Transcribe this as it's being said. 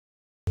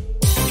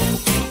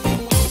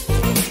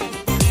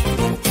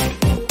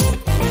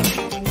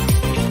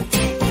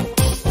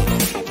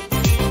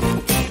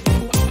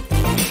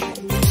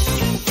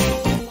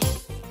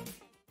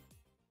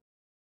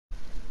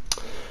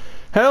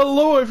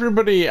Hello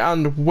everybody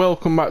and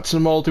welcome back to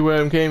the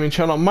MoldyWorm gaming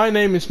channel. My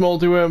name is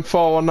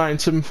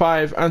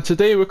MoldyWorm41975 and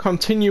today we're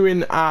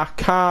continuing our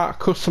car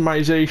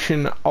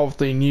customization of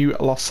the new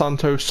Los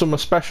Santos Summer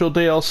Special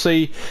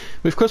DLC.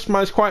 We've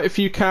customized quite a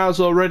few cars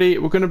already.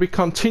 We're going to be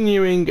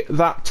continuing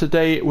that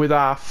today with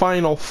our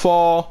final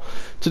four.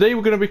 Today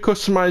we're going to be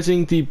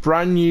customizing the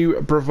brand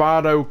new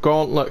Bravado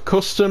Gauntlet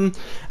custom,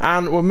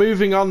 and we're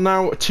moving on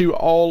now to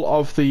all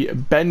of the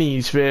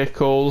Benny's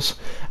vehicles.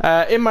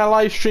 In my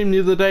live stream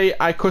the other day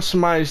I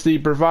customized the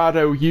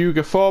Bravado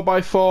Yuga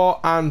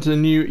 4x4 and the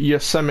new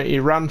Yosemite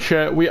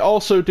Rancher. We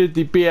also did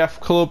the BF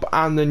Club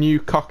and the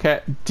new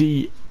Coquette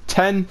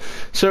D10.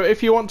 So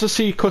if you want to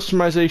see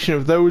customization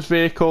of those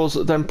vehicles,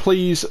 then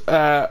please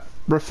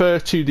refer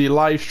to the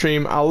live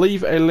stream. I'll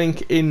leave a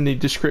link in the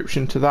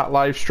description to that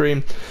live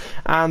stream,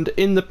 and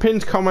in the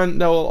pinned comment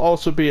there will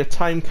also be a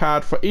time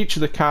card for each of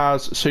the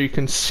cars so you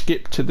can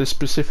skip to the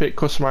specific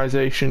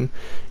customization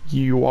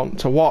you want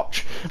to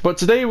watch. But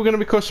today we're going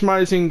to be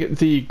customizing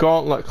the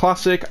Gauntlet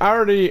Classic. I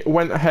already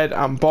went ahead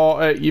and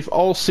bought it. You've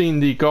all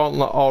seen the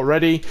Gauntlet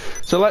already,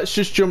 so let's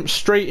just jump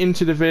straight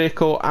into the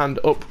vehicle and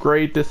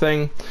upgrade the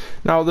thing.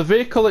 Now the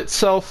vehicle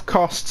itself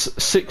costs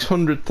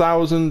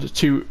 600,000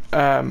 to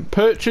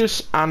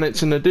purchase, and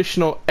it's an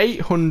additional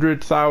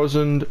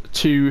 800,000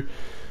 to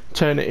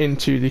turn it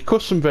into the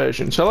custom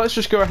version. So let's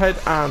just go ahead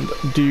and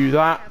do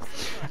that.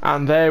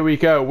 And there we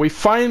go. We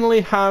finally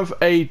have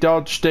a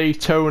Dodge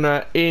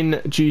Daytona in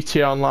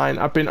GT Online.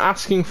 I've been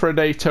asking for a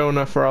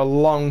Daytona for a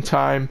long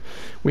time.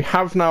 We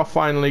have now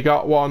finally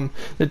got one.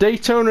 The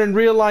Daytona in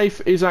real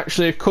life is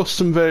actually a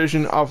custom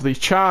version of the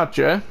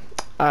Charger,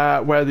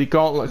 where the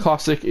Gauntlet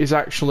Classic is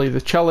actually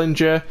the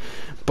Challenger,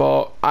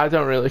 but I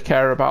don't really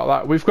care about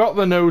that. We've got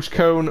the nose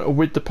cone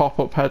with the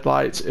pop-up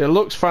headlights. It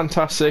looks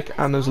fantastic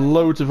and there's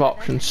loads of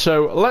options.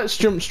 So let's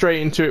jump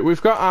straight into it.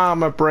 We've got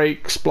armor,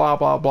 brakes, blah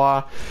blah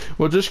blah.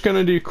 We're just going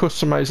to do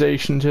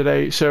customization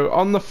today. So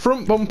on the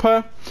front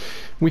bumper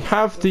we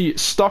have the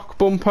stock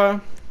bumper.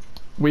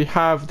 We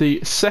have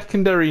the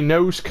secondary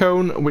nose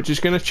cone, which is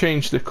going to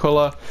change the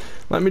colour.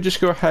 Let me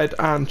just go ahead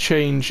and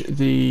change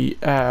the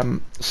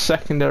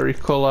secondary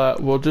colour.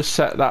 We'll just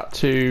set that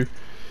to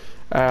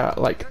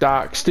like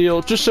dark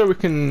steel, just so we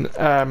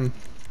can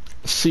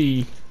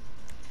see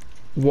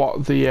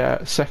what the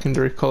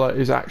secondary colour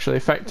is actually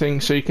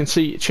affecting. So you can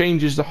see it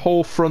changes the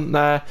whole front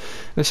there.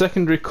 The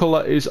secondary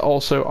colour is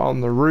also on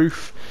the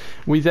roof.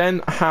 We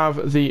then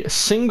have the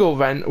single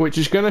vent, which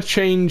is going to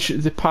change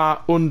the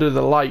part under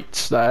the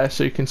lights there.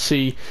 So you can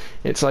see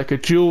it's like a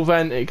dual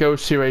vent, it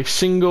goes to a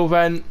single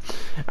vent,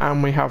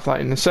 and we have that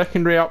in the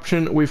secondary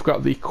option. We've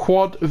got the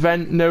quad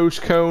vent nose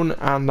cone,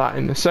 and that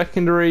in the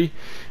secondary.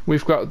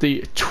 We've got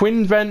the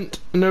twin vent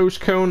nose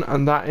cone,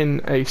 and that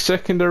in a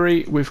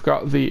secondary. We've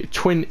got the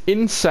twin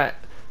inset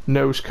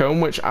nose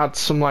cone, which adds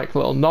some like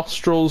little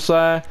nostrils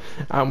there,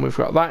 and we've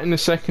got that in the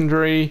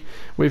secondary.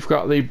 We've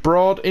got the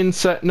broad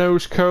inset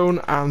nose cone,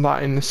 and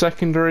that in the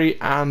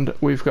secondary, and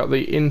we've got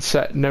the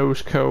inset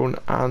nose cone,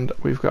 and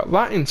we've got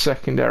that in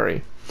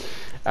secondary.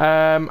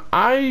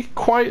 I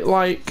quite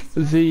like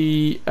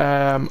the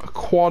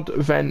quad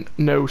vent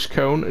nose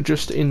cone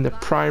just in the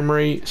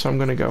primary, so I'm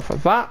going to go for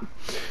that.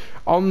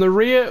 On the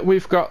rear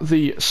we've got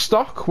the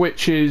stock,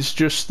 which is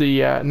just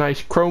the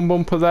nice chrome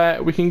bumper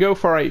there. We can go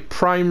for a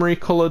primary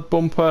coloured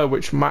bumper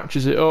which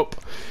matches it up.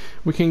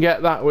 We can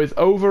get that with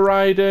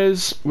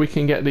overriders, we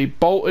can get the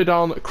bolted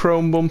on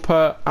chrome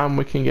bumper, and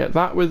we can get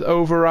that with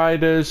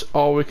overriders,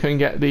 or we can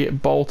get the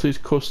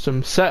bolted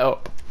custom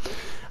setup.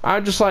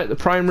 I just like the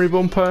primary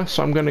bumper,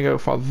 so I'm going to go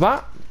for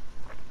that.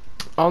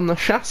 On the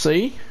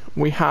chassis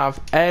we have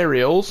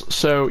aerials,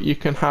 so you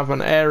can have an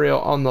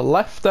aerial on the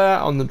left there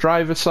on the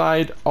driver's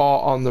side,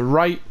 or on the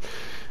right,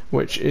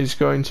 which is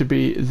going to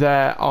be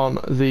there on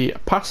the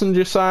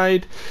passenger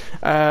side.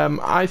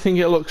 I think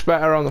it looks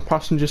better on the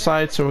passenger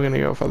side, so we're going to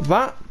go for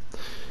that.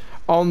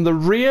 On the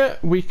rear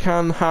we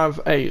can have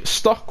a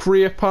stock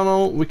rear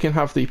panel, we can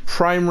have the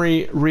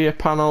primary rear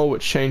panel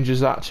which changes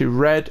that to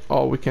red,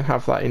 or we can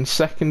have that in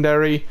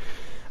secondary.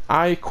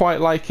 I quite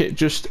like it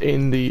just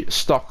in the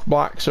stock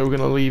black, so we're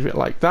going to leave it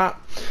like that.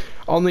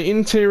 On the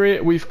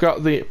interior we've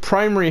got the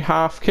primary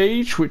half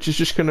cage, which is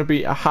just going to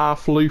be a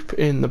half loop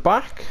in the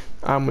back,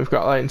 and we've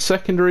got that in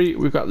secondary.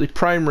 We've got the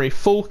primary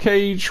full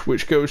cage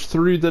which goes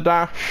through the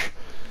dash,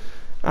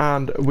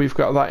 and we've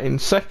got that in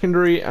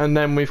secondary, and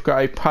then we've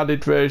got a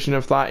padded version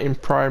of that in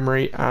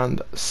primary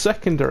and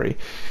secondary.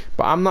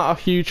 But I'm not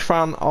a huge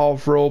fan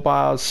of roll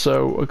bars,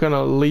 so we're going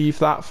to leave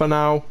that for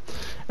now.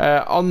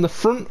 On the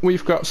front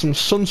we've got some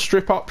sun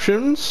strip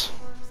options,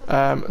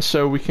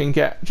 so we can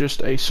get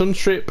just a sun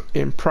strip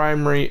in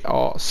primary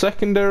or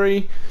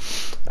secondary.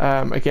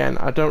 Again,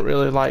 I don't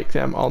really like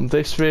them on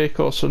this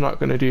vehicle, so I'm not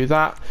going to do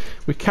that.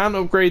 We can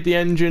upgrade the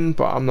engine,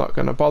 but I'm not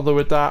going to bother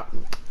with that.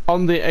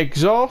 On the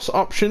exhaust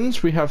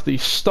options we have the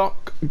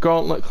stock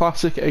Gauntlet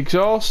Classic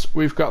exhaust.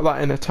 We've got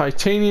that in a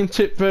titanium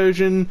tip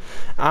version,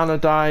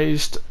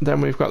 anodized.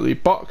 Then we've got the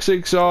box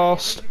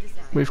exhaust,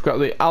 we've got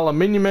the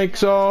aluminium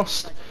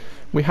exhaust,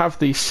 we have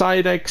the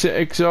side exit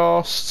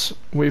exhausts,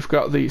 we've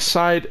got the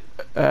side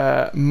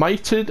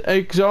mitered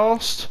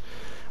exhaust.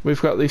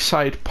 We've got the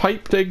side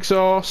piped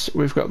exhaust.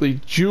 We've got the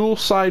dual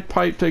side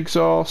piped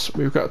exhaust.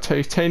 We've got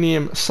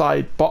titanium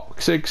side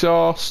box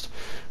exhaust.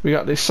 We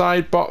got the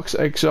side box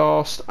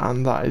exhaust,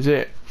 and that is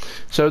it.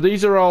 So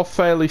these are all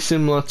fairly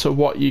similar to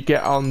what you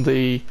get on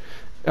the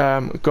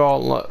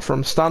Gauntlet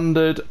from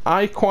standard.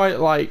 I quite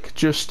like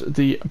just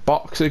the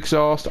box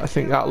exhaust. I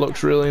think that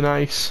looks really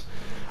nice.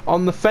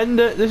 On the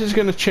fender, this is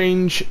going to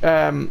change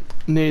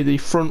near the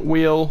front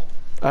wheel.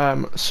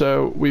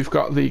 So we've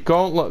got the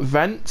Gauntlet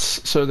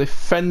vents, so the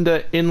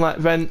fender inlet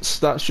vents,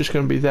 that's just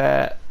going to be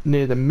there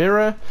near the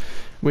mirror.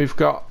 We've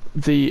got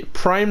the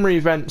primary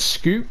vent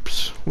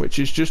scoops, which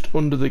is just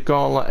under the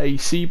Gauntlet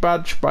AC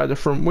badge by the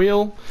front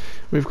wheel.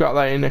 We've got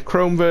that in a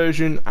chrome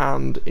version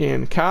and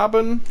in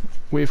carbon.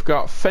 We've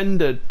got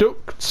fender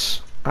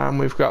ducts, and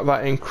we've got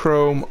that in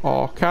chrome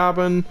or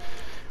carbon.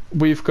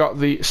 We've got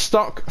the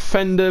stock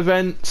fender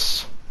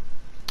vents,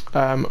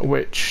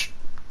 which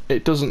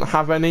it doesn't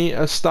have any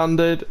as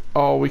standard,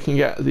 or we can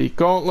get the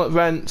Gauntlet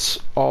vents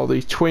or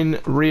the twin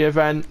rear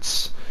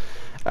vents.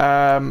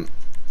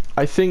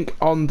 I think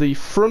on the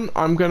front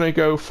I'm going to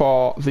go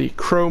for the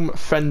chrome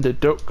fender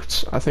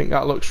ducts. I think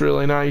that looks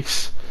really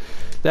nice.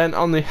 Then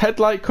on the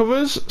headlight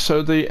covers,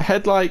 so the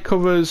headlight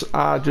covers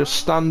are just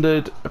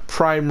standard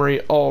primary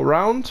all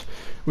round.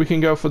 We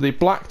can go for the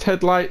blacked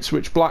headlights,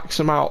 which blacks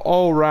them out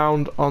all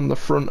round on the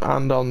front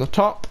and on the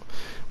top.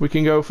 We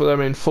can go for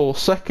them in full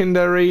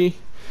secondary.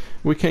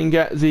 We can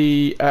get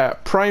the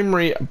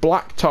primary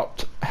black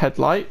topped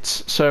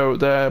headlights, so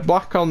they're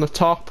black on the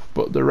top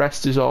but the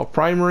rest is all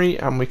primary,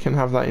 and we can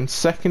have that in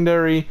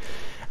secondary.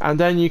 And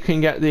then you can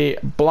get the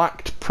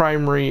blacked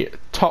primary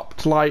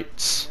topped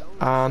lights,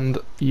 and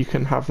you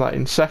can have that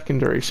in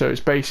secondary, so it's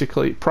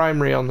basically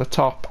primary on the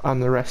top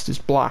and the rest is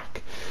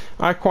black.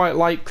 I quite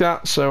like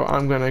that, so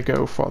I'm going to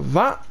go for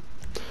that.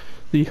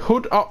 The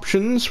hood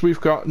options, we've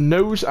got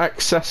nose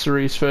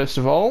accessories first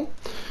of all.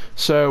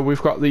 So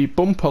we've got the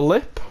bumper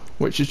lip,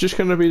 which is just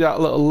going to be that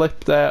little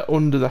lip there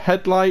under the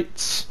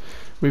headlights.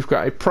 We've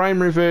got a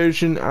primary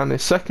version and a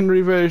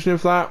secondary version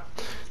of that.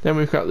 Then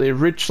we've got the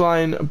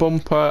ridgeline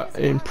bumper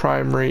in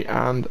primary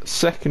and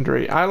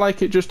secondary. I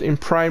like it just in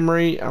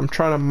primary. I'm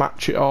trying to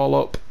match it all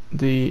up.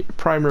 The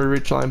primary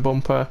ridgeline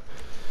bumper.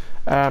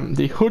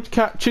 The hood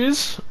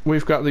catches,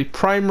 we've got the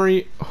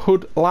primary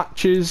hood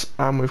latches,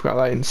 and we've got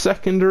that in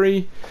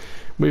secondary.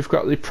 We've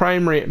got the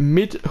primary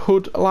mid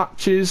hood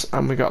latches,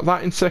 and we got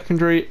that in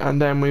secondary.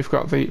 And then we've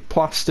got the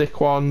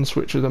plastic ones,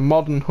 which are the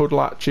modern hood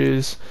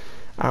latches,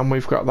 and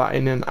we've got that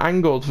in an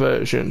angled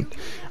version.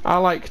 I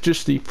like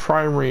just the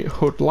primary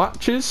hood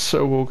latches,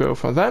 so we'll go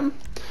for them.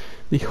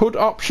 The hood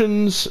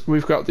options,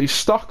 we've got the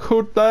stock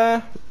hood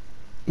there.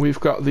 We've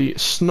got the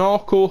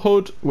snorkel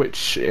hood,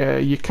 which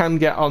you can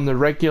get on the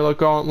regular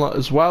Gauntlet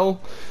as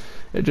well.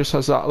 It just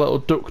has that little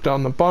duct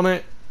on the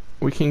bonnet.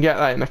 We can get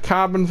that in a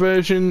carbon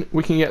version.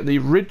 We can get the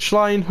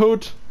ridgeline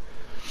hood,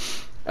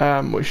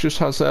 which just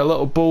has a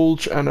little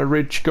bulge and a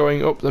ridge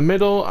going up the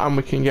middle, and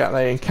we can get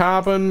that in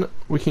carbon.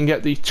 We can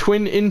get the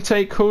twin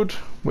intake hood,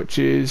 which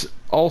is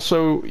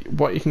also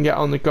what you can get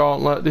on the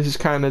Gauntlet. This is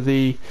kind of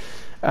the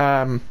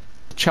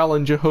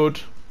Challenger hood.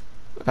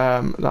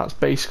 That's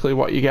basically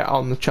what you get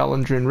on the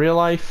Challenger in real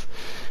life.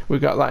 We've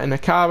got that in a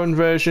carbon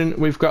version.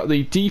 We've got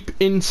the deep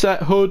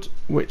inset hood,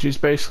 which is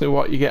basically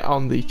what you get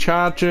on the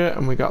Charger,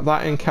 and we got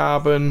that in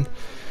carbon.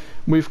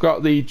 We've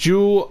got the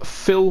dual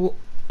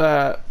filter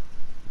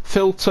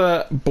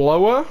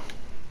blower,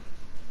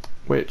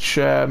 which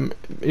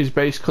is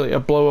basically a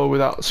blower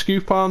without a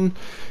scoop on.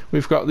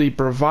 We've got the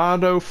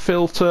Bravado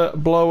filter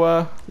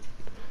blower.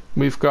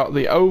 We've got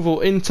the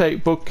oval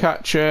intake bug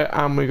catcher,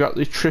 and we've got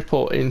the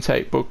triple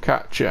intake bug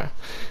catcher.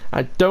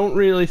 I don't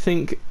really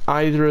think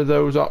either of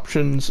those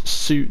options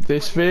suit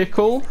this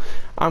vehicle.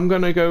 I'm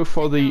going to go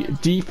for the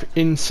deep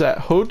inset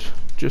hood,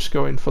 just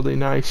going for the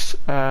nice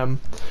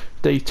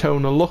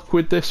Daytona look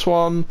with this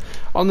one.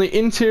 On the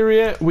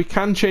interior, we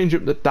can change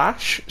up the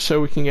dash,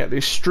 so we can get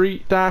the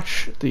street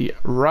dash, the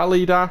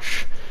rally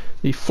dash,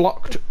 the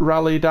flocked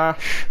rally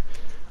dash,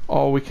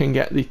 or we can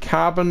get the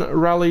carbon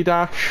rally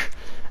dash.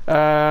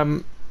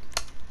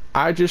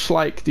 I just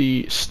like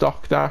the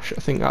stock dash.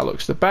 I think that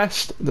looks the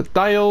best. The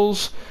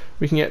dials,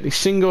 we can get the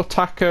single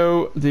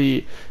tacho,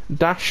 the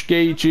dash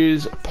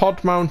gauges,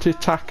 pod mounted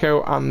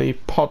tacho, and the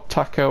pod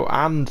tacho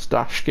and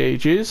dash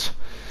gauges.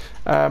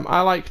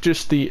 I like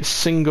just the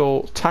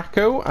single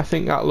tacho. I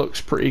think that looks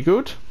pretty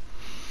good.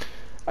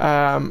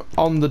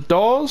 On the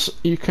doors,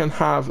 you can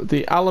have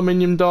the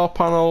aluminium door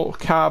panel,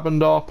 carbon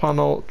door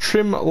panel,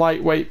 trim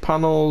lightweight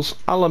panels,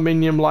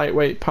 aluminium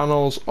lightweight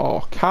panels,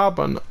 or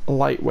carbon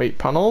lightweight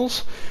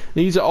panels.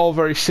 These are all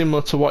very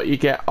similar to what you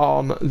get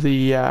on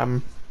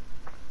the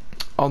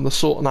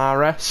Sultan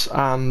RS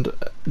and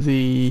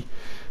the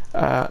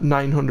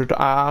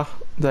 900R.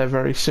 They're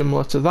very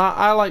similar to that.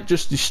 I like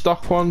just the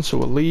stock ones, so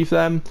we'll leave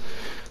them.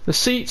 The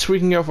seats, we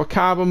can go for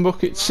carbon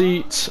bucket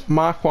seats,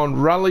 Mark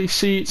 1 rally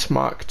seats,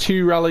 Mark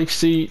 2 rally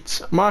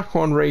seats, Mark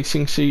 1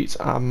 racing seats,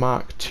 and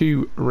Mark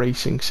 2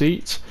 racing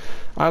seats.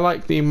 I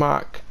like the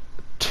Mark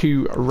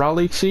 2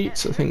 rally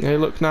seats. I think they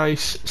look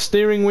nice.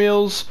 Steering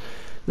wheels.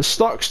 The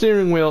stock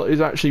steering wheel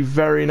is actually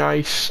very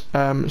nice.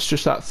 It's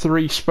just that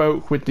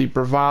 3-spoke with the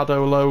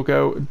Bravado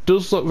logo. It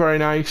does look very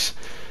nice,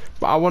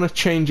 but I want to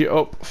change it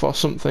up for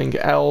something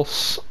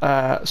else.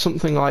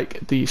 Something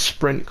like the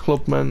Sprint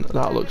Clubman.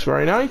 That looks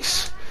very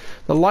nice.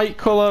 The light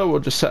colour, we'll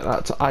just set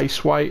that to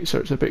ice white so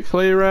it's a bit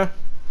clearer.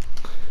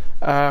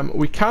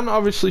 We can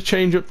obviously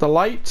change up the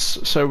lights,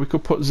 so we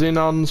could put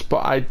xenons,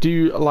 but I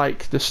do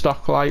like the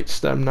stock lights,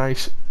 them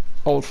nice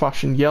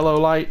old-fashioned yellow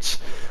lights.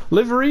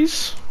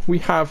 Liveries, we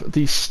have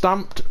the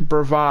stamped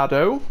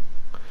Bravado,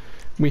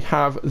 we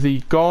have the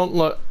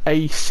Gauntlet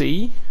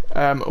AC,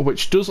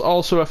 which does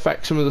also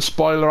affect some of the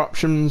spoiler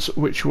options,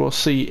 which we'll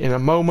see in a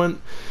moment.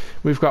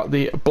 We've got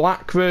the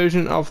black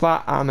version of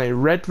that and a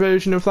red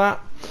version of that.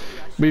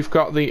 We've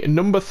got the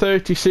number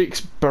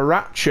 36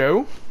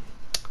 Baracho,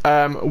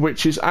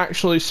 which is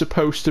actually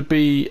supposed to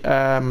be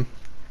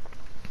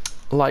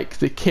like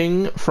the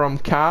King from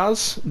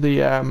Cars,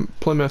 the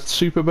Plymouth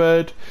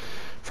Superbird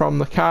from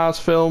the Cars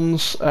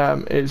films.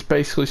 It's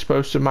basically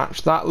supposed to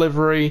match that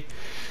livery.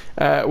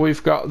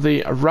 We've got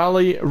the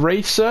Rally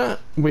Racer,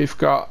 we've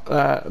got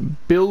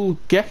Bill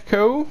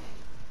Gecko,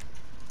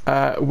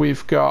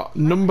 we've got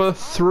number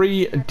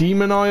 3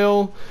 Demon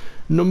Oil,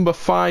 number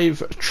 5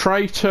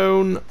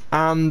 Tritone,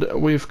 and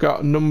we've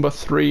got number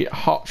 3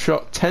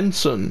 Hotshot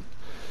Tenson.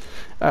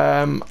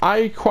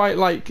 I quite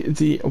like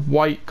the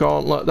white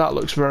gauntlet, that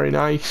looks very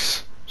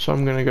nice, so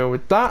I'm going to go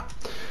with that.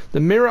 The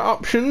mirror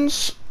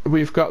options,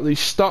 we've got the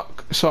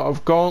stock sort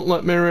of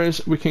gauntlet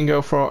mirrors. We can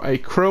go for a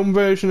chrome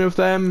version of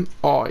them,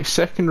 or a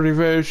secondary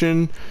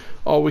version,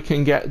 or we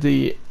can get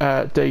the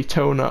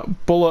Daytona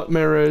bullet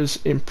mirrors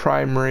in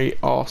primary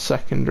or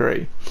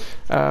secondary.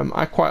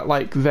 I quite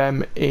like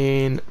them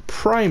in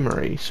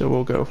primary, so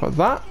we'll go for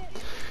that.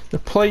 The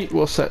plate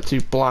we'll set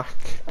to black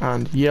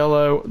and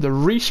yellow. The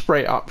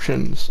respray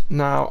options.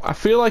 Now, I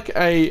feel like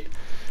a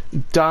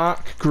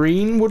dark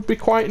green would be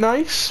quite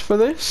nice for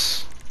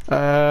this.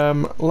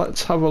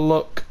 Let's have a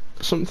look.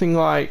 Something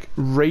like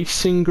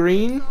racing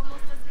green.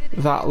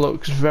 That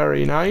looks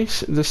very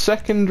nice. The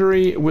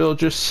secondary we'll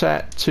just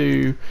set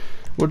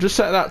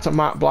that to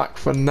matte black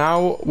for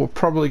now. We're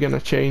probably going to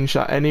change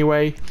that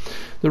anyway.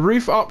 The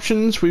roof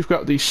options, we've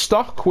got the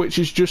stock, which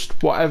is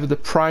just whatever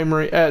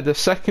the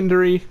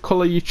secondary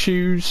colour you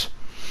choose.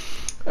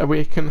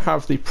 We can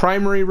have the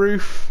primary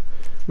roof,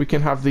 we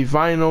can have the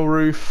vinyl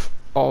roof,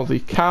 or the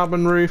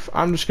carbon roof.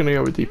 I'm just going to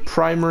go with the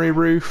primary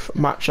roof,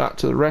 match that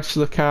to the rest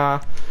of the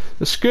car.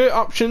 The skirt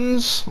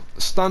options,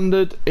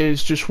 standard,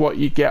 is just what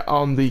you get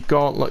on the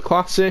Gauntlet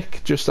Classic,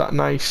 just that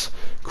nice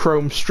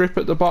chrome strip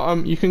at the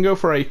bottom. You can go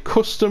for a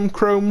custom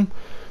chrome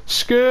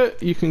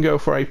skirt, you can go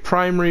for a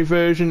primary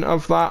version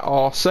of that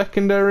or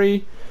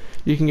secondary.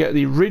 You can get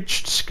the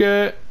ridged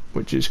skirt,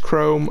 which is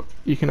chrome,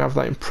 you can have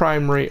that in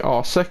primary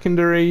or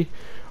secondary,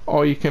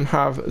 or you can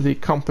have the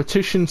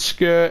competition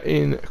skirt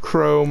in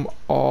chrome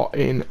or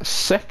in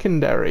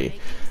secondary.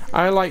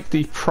 I like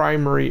the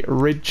primary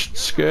ridged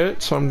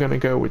skirt, so I'm going to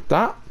go with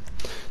that.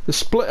 The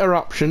splitter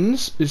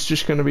options is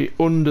just going to be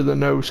under the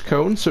nose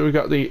cone, so we've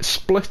got the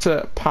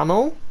splitter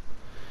panel,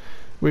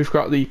 we've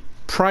got the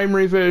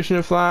primary version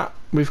of that,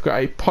 we've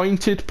got a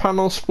pointed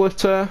panel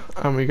splitter,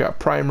 and we've got a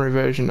primary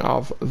version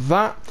of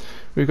that.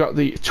 We've got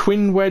the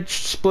twin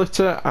wedged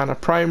splitter and a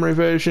primary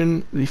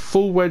version, the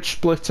full wedge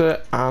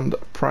splitter and a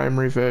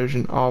primary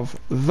version of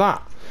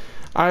that.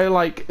 I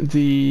like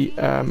the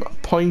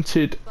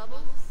pointed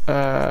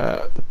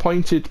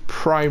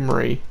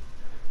primary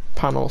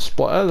panel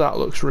splitter, that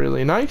looks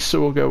really nice,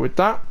 so we'll go with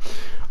that.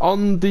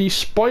 On the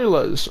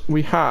spoilers,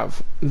 we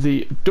have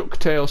the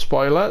ducktail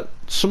spoiler.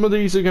 Some of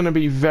these are going to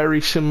be very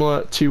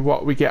similar to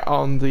what we get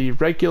on the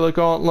regular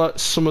Gauntlet,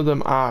 some of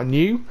them are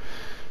new.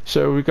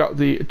 So we've got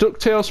the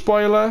ducktail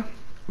spoiler,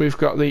 we've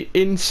got the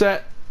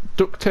inset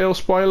ducktail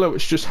spoiler,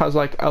 which just has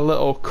like a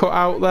little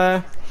cutout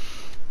there.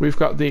 We've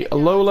got the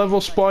low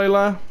level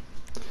spoiler,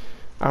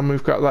 and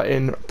we've got that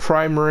in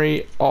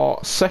primary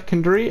or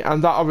secondary,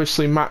 and that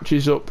obviously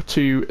matches up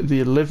to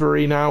the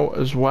livery now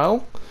as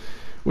well.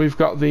 We've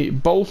got the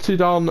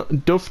bolted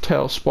on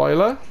dovetail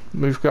spoiler,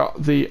 we've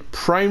got the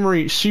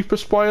primary super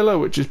spoiler,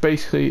 which is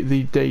basically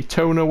the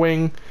Daytona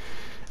wing,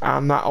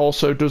 and that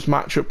also does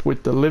match up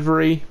with the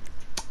livery.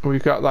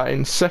 We've got that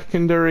in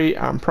secondary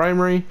and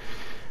primary.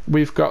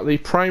 We've got the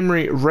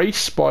primary race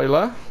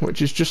spoiler,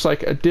 which is just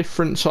like a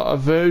different sort of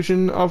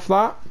version of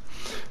that,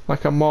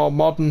 like a more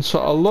modern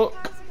sort of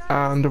look,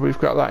 and we've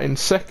got that in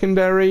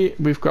secondary,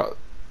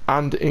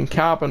 and in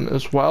carbon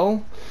as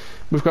well.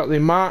 We've got the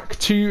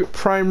Mark II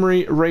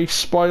primary race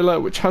spoiler,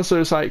 which has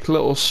those like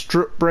little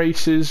strut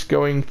braces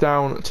going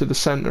down to the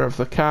centre of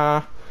the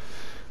car.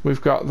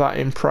 We've got that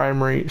in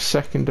primary,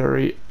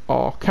 secondary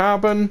or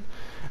carbon.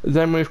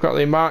 Then we've got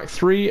the Mark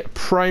III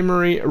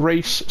primary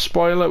race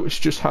spoiler, which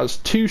just has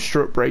 2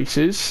 strut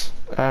braces,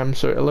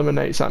 so it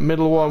eliminates that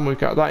middle one. We've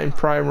got that in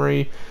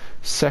primary,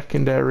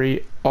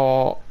 secondary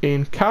or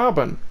in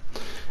carbon.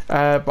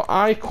 But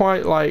I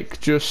quite like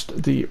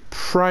just the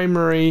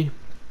primary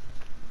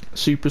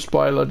super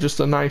spoiler, just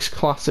a nice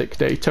classic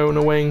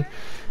Daytona wing.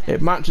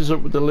 It matches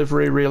up with the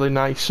livery really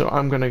nice, so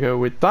I'm going to go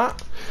with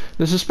that.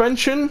 The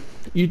suspension,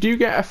 you do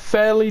get a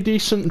fairly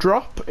decent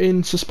drop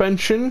in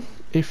suspension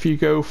if you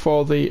go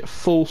for the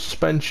full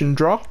suspension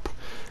drop.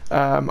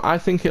 I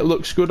think it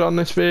looks good on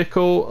this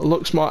vehicle. It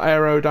looks more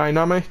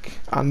aerodynamic,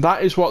 and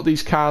that is what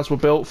these cars were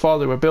built for.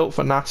 They were built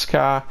for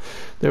NASCAR.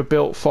 They were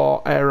built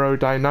for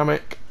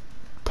aerodynamic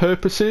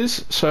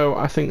purposes, so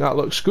I think that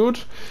looks good.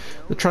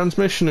 The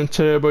transmission and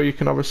turbo you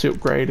can obviously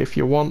upgrade if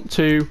you want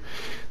to.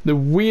 The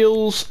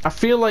wheels, I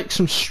feel like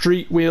some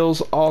street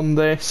wheels on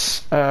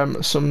this,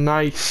 some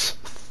nice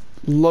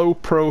low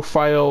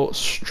profile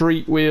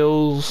street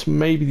wheels,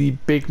 maybe the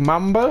Big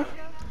Mamba,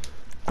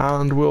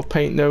 and we'll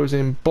paint those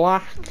in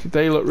black.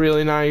 They look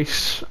really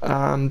nice.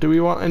 And do we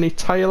want any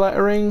tyre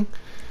lettering?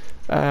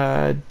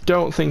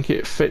 Don't think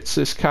it fits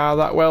this car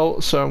that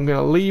well, so I'm going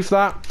to leave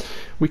that.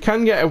 We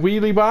can get a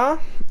wheelie bar,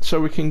 so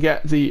we can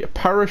get the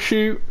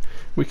parachute,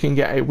 we can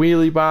get a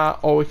wheelie bar,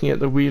 or we can get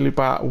the wheelie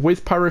bar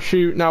with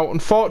parachute. Now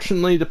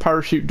unfortunately the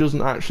parachute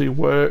doesn't actually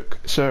work,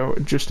 so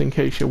just in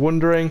case you're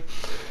wondering.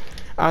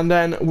 And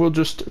then we'll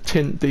just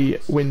tint the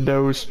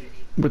windows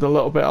with a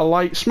little bit of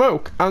light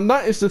smoke, and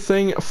that is the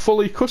thing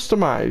fully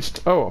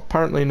customized. Oh,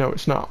 apparently no,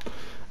 it's not.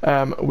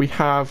 We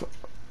have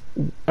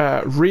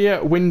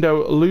rear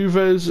window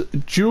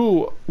louvers,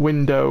 dual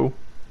window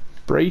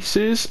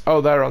braces. Oh,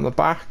 they're on the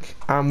back,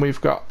 and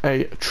we've got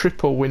a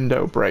triple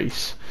window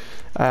brace.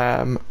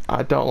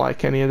 I don't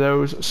like any of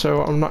those,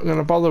 so I'm not going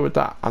to bother with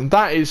that. And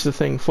that is the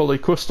thing fully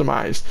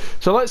customized.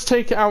 So let's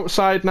take it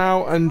outside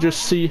now and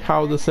just see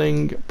how the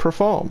thing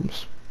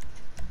performs.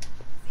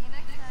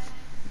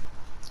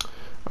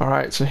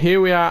 Alright, so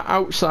here we are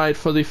outside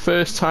for the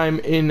first time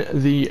in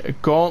the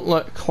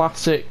Gauntlet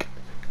Classic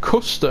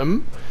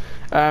Custom.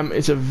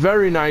 It's a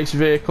very nice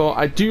vehicle.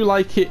 I do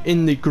like it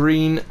in the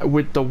green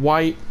with the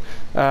white.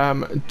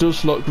 It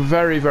does look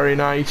very, very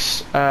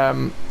nice.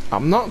 I'm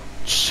not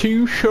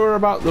too sure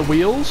about the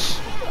wheels,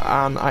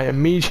 and I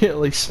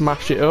immediately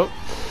smash it up.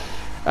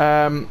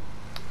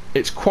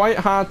 It's quite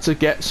hard to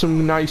get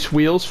some nice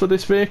wheels for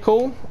this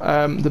vehicle.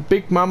 The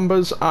Big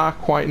Mambas are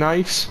quite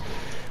nice.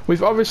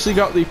 We've obviously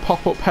got the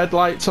pop-up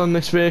headlights on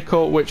this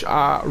vehicle, which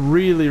are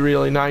really,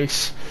 really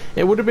nice.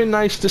 It would have been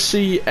nice to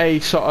see a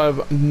sort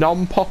of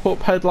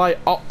non-pop-up headlight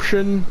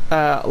option,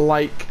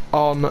 like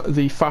on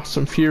the Fast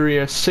and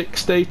Furious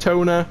 6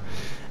 Daytona,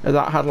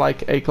 that had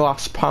like a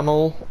glass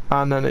panel,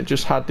 and then it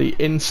just had the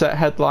inset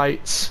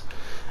headlights.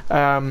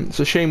 It's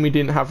a shame we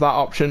didn't have that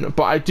option,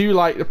 but I do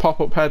like the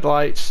pop-up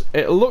headlights.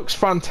 It looks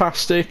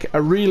fantastic,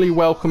 a really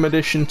welcome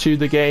addition to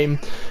the game.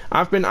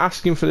 I've been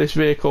asking for this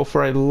vehicle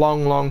for a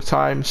long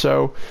time,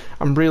 so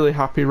I'm really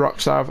happy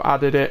Rockstar have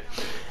added it.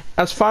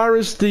 As far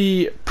as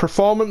the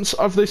performance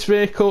of this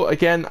vehicle,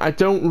 again, I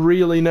don't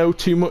really know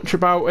too much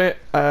about it.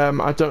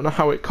 I don't know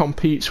how it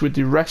competes with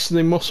the rest of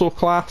the muscle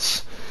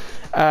class.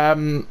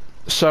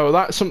 So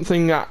that's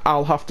something that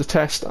I'll have to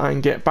test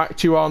and get back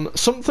to you on.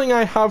 Something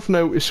I have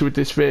noticed with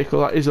this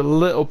vehicle that is a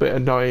little bit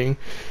annoying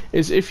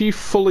is if you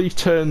fully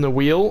turn the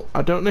wheel,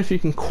 I don't know if you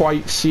can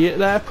quite see it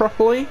there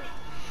properly,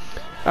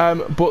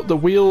 but the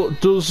wheel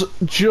does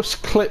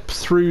just clip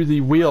through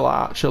the wheel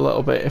arch a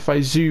little bit. If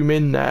I zoom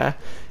in there,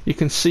 you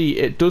can see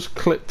it does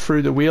clip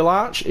through the wheel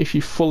arch if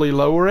you fully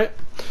lower it.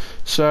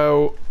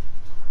 So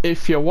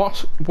if you're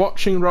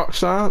watching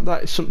Rockstar,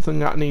 that is something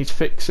that needs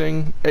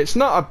fixing. It's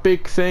not a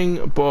big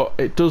thing, but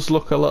it does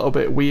look a little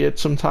bit weird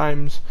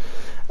sometimes.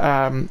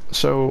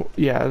 So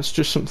yeah, it's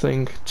just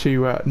something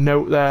to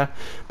note there.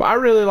 But I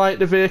really like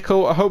the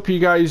vehicle. I hope you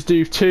guys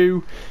do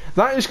too.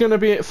 That is going to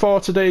be it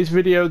for today's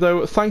video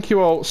though. Thank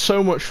you all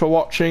so much for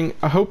watching.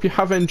 I hope you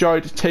have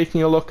enjoyed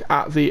taking a look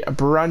at the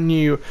brand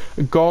new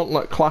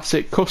Gauntlet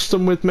Classic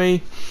Custom with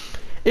me.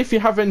 If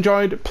you have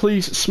enjoyed,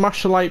 please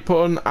smash the like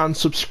button and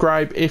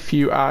subscribe if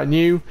you are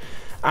new.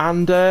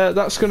 And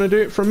that's going to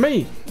do it from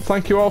me.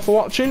 Thank you all for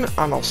watching,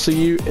 and I'll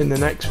see you in the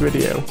next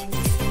video.